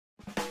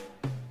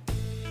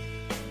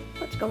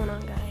What's going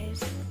on,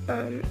 guys?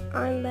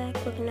 I'm back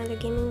with another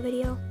gaming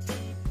video,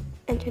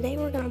 and today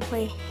we're gonna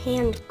play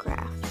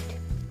Handcraft.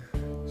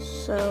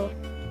 So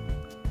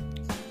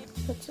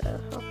let's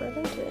hop right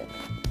into it.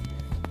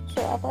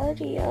 So I've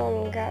already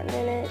gotten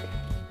in it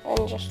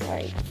and just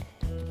like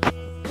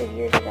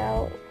figured it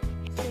out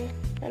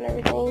and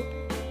everything.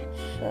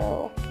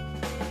 So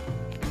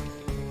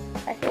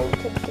I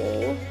think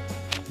today,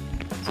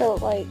 so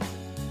like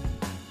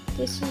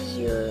this is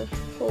your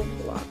whole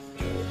block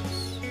base.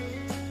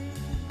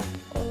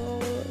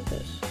 All of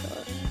this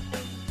stuff.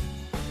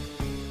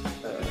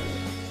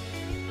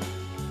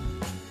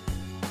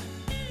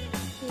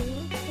 I'm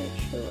not quite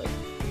sure what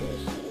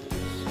this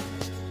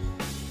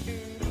is.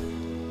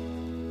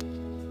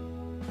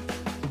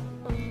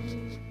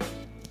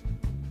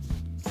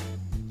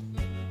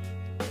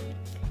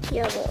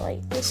 Yeah, but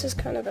like this is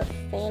kind of a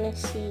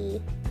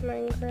fantasy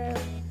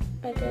Minecraft,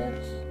 I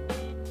guess.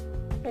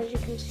 As you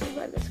can see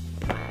by this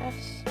glass.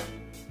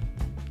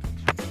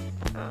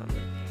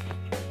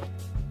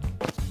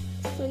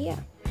 So yeah.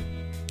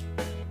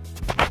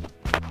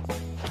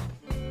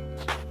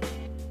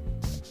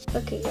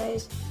 Okay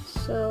guys,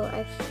 so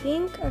I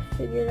think I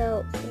figured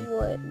out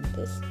what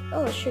this,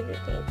 oh, a sugar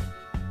cane.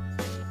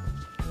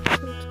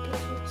 Let's get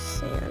some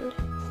sand.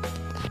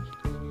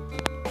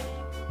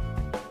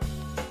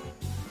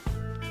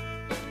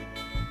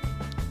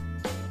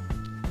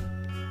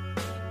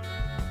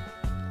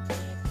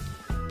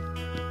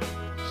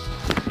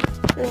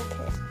 Okay.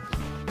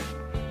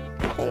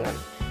 Hang on.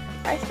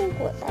 I think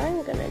what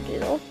I'm gonna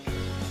do.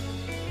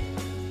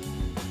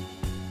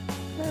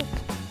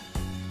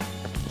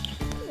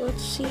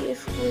 Let's see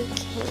if we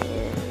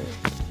can.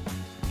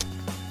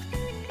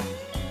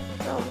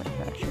 Oh my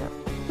gosh, no.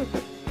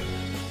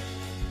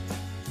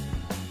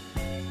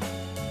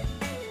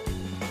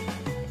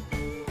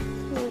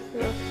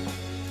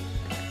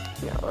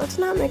 No, let's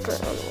not make our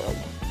own world.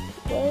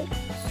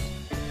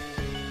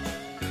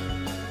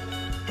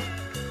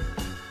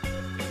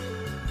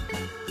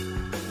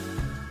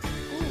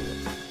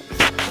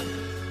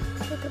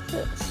 Look at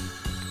this.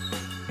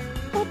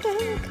 What the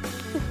heck?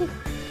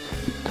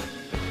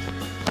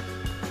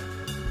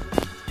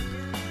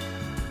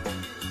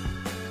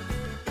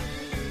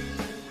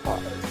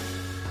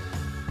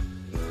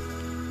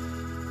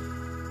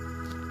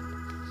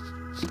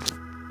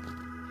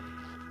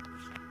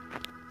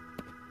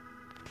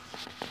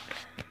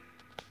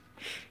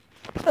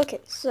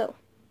 Okay, so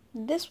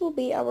this will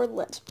be our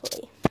Let's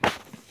Play.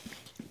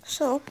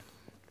 So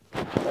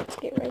let's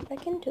get right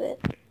back into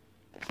it.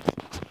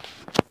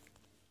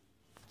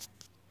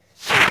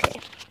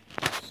 Okay,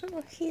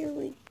 so here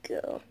we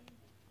go.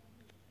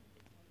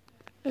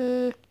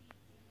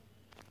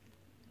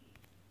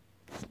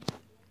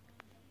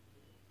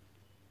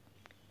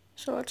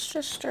 So let's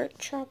just start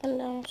chopping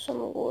down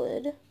some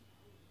wood.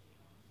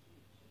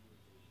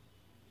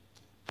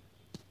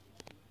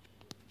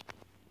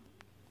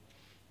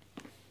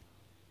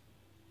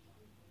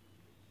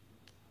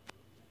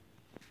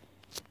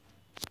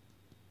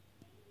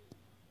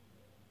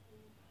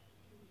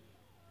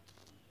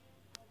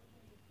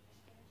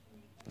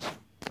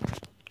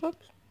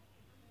 Oops.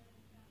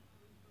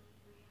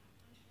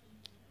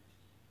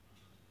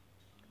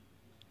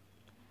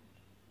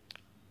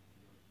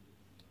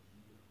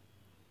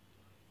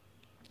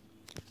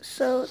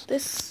 So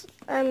this,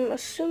 I'm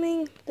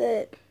assuming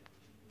that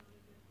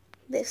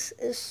this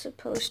is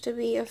supposed to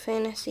be a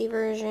fantasy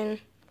version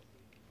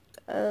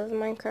of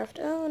Minecraft.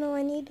 Oh no,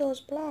 I need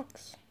those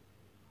blocks.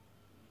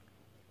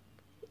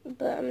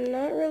 But I'm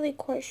not really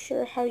quite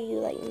sure how you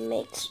like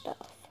make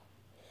stuff.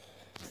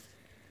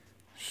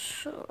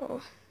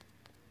 So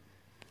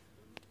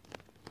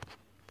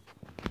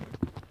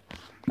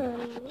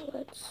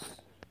let's,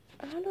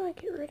 how do I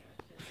get rid of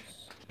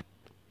this?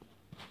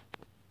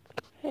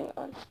 Hang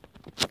on.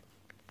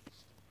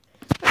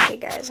 Okay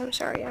guys, I'm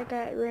sorry, I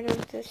got rid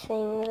of the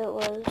thing that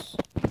was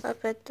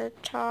up at the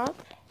top.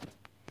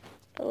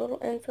 The little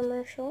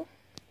infomercial.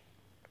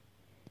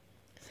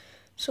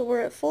 So we're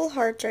at full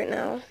hearts right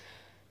now.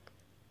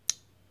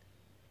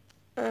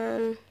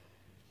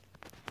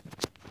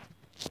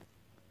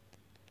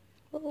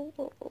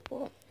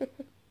 Whoa.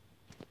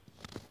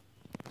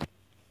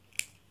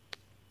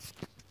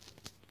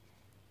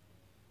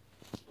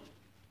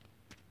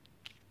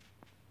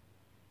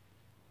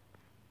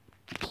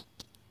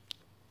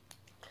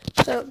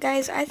 So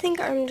guys, I think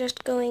I'm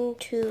just going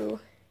to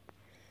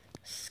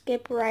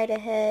skip right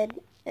ahead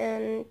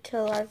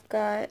until I've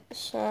got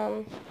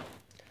some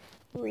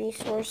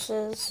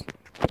resources,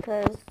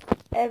 because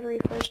every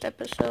first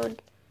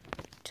episode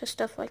to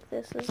stuff like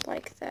this is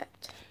like that.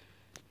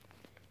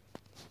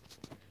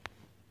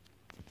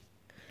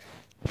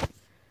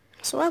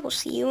 So I will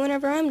see you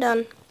whenever I'm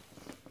done.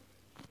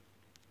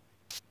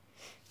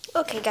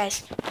 Okay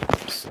guys,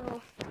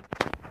 so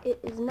it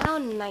is now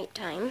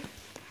nighttime.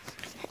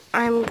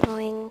 I'm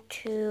going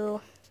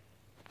to,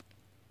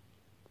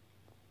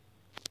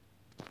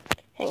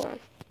 hang on,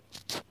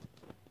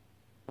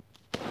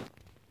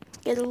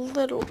 get a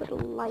little bit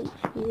of light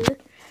here.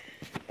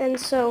 And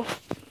so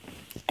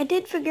I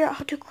did figure out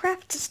how to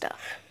craft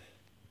stuff.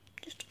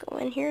 Just go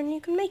in here and you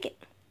can make it.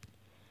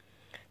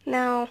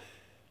 Now,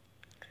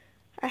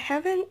 I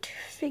haven't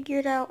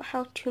figured out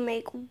how to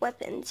make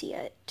weapons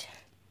yet.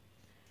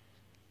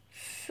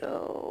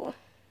 So,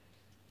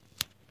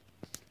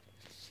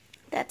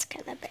 that's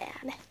kind of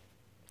bad.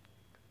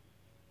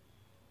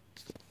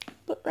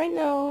 But right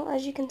now,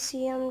 as you can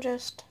see, I'm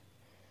just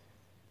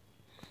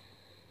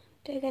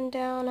digging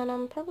down, and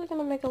I'm probably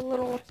going to make a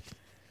little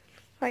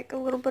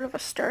bit of a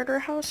starter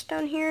house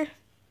down here.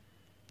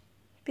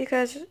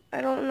 Because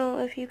I don't know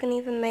if you can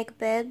even make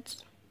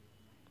beds.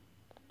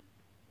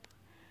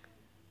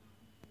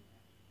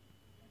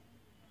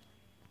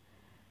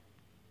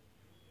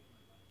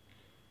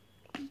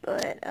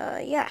 But,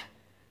 yeah.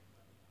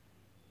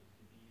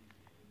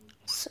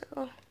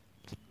 So,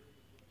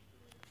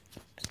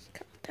 just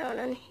come down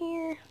in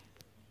here.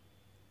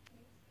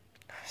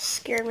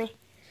 Scared me.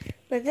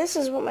 But this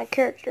is what my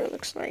character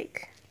looks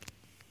like.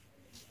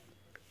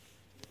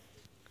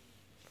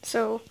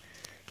 So,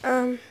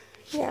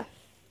 yeah.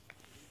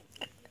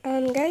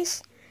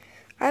 Guys,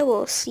 I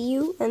will see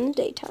you in the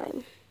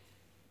daytime.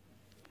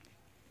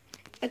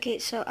 Okay,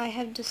 so I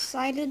have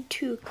decided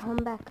to come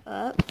back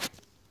up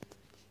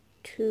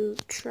to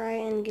try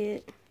and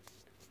get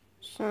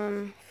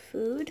some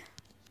food,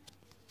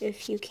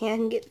 if you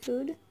can get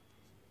food.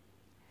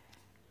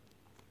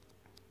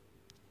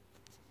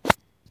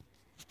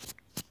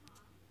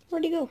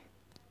 Where'd he go?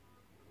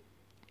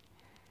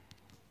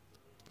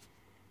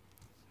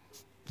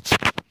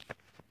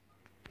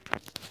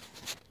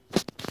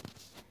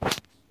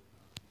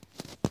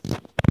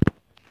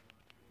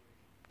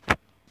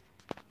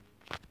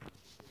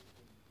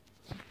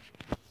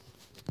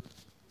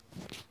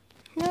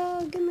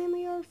 No, give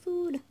me our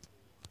food.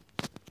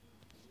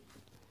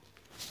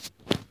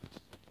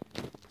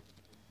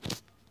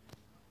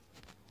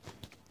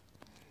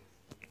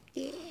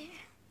 Yeah.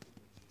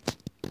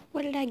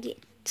 What did I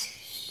get?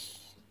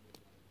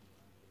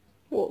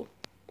 Whoa.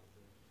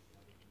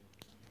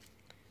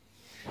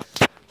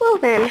 Well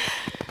then,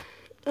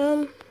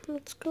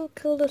 let's go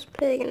kill this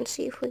pig and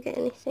see if we get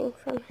anything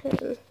from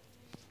him.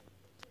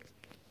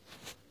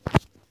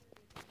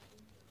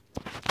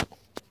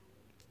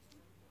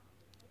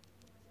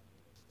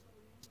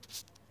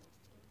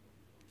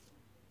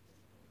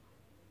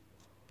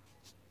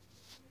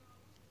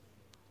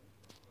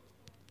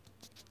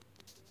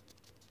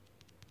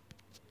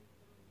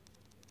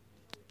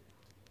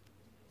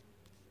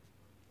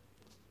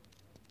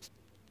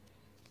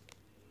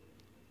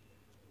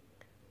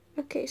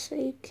 Okay, so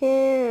you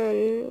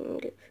can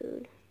get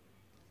food.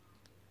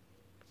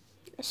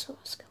 I saw a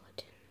skeleton.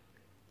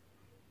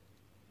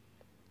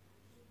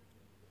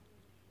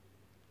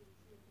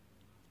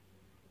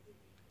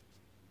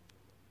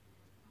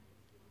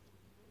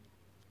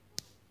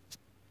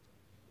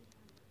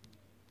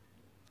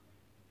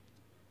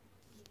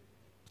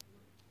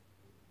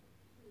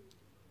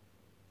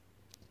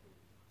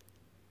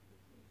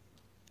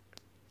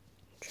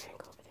 Try and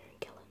go over there and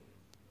kill him.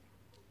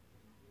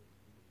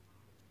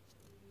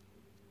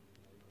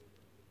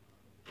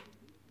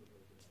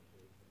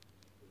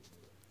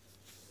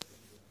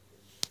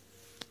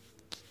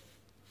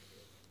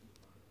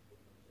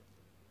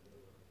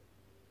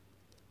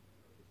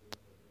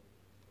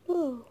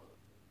 Whoa.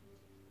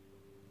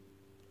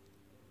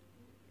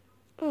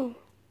 Oh.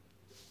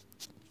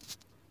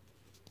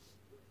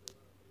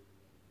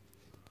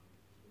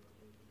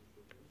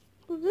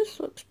 Well, this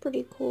looks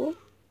pretty cool.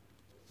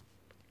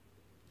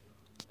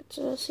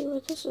 Let's see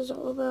what this is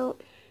all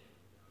about.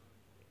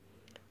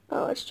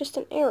 Oh, it's just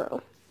an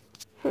arrow.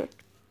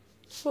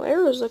 Well,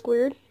 arrows look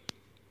weird.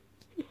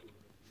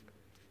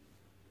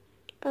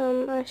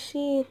 I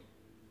see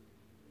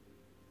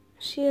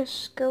a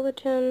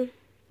skeleton.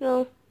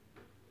 No.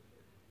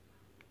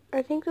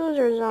 I think those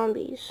are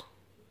zombies.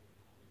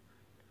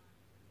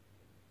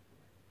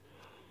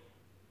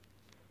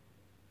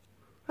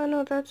 Oh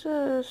no, that's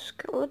a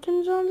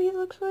skeleton zombie, it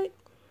looks like.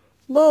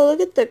 Whoa, look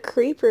at the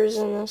creepers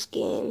in this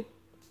game.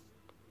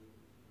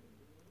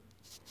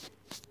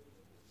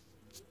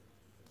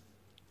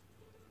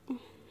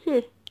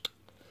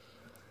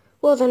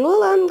 Well then,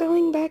 I'm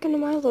going back into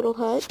my little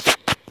hut.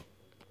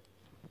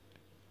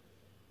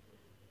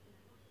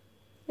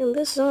 And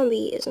this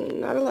zombie is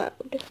not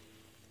allowed.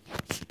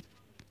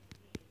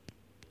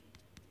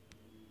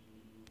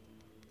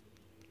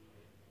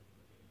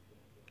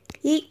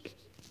 Yeet.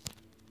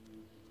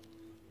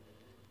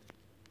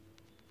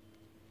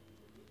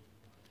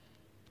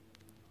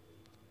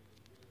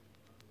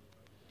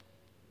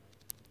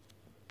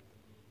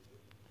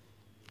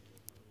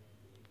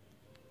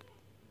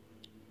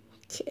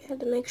 Okay, I had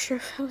to make sure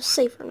if I was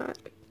safe or not.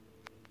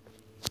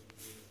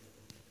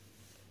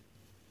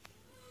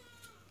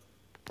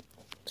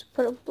 Let's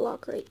put a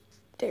block right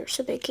there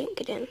so they can't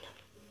get in.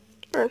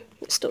 Or,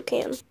 they still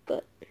can,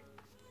 but...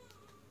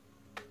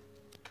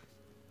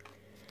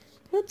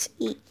 Let's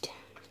eat.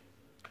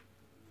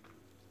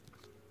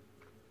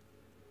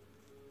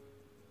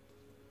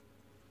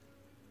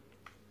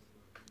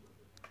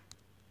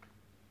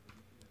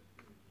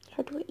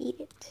 How do I eat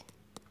it?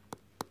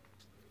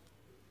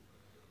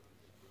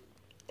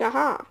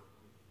 Aha.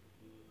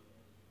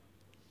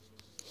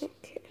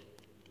 Okay.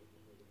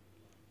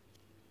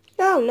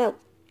 Oh no.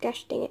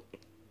 Gosh dang it.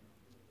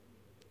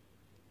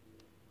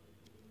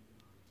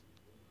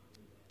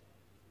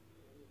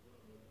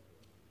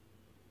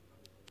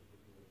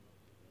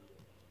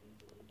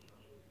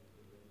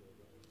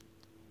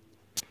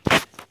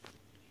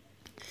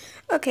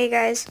 Okay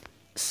guys,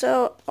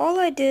 so all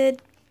I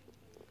did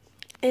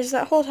is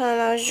that whole time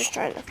I was just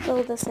trying to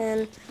fill this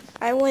in,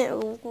 I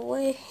went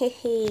way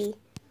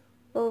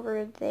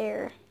over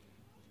there.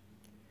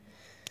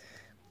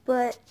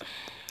 But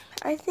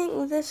I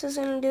think this is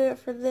going to do it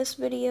for this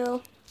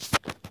video.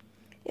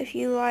 If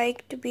you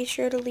liked, be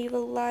sure to leave a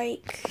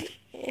like.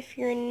 If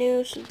you're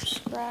new,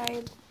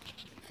 subscribe.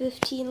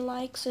 15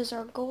 likes is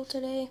our goal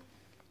today.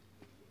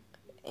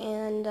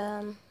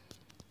 And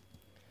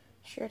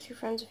share it to your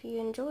friends if you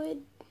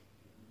enjoyed.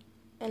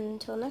 And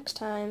until next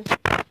time,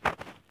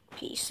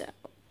 peace out.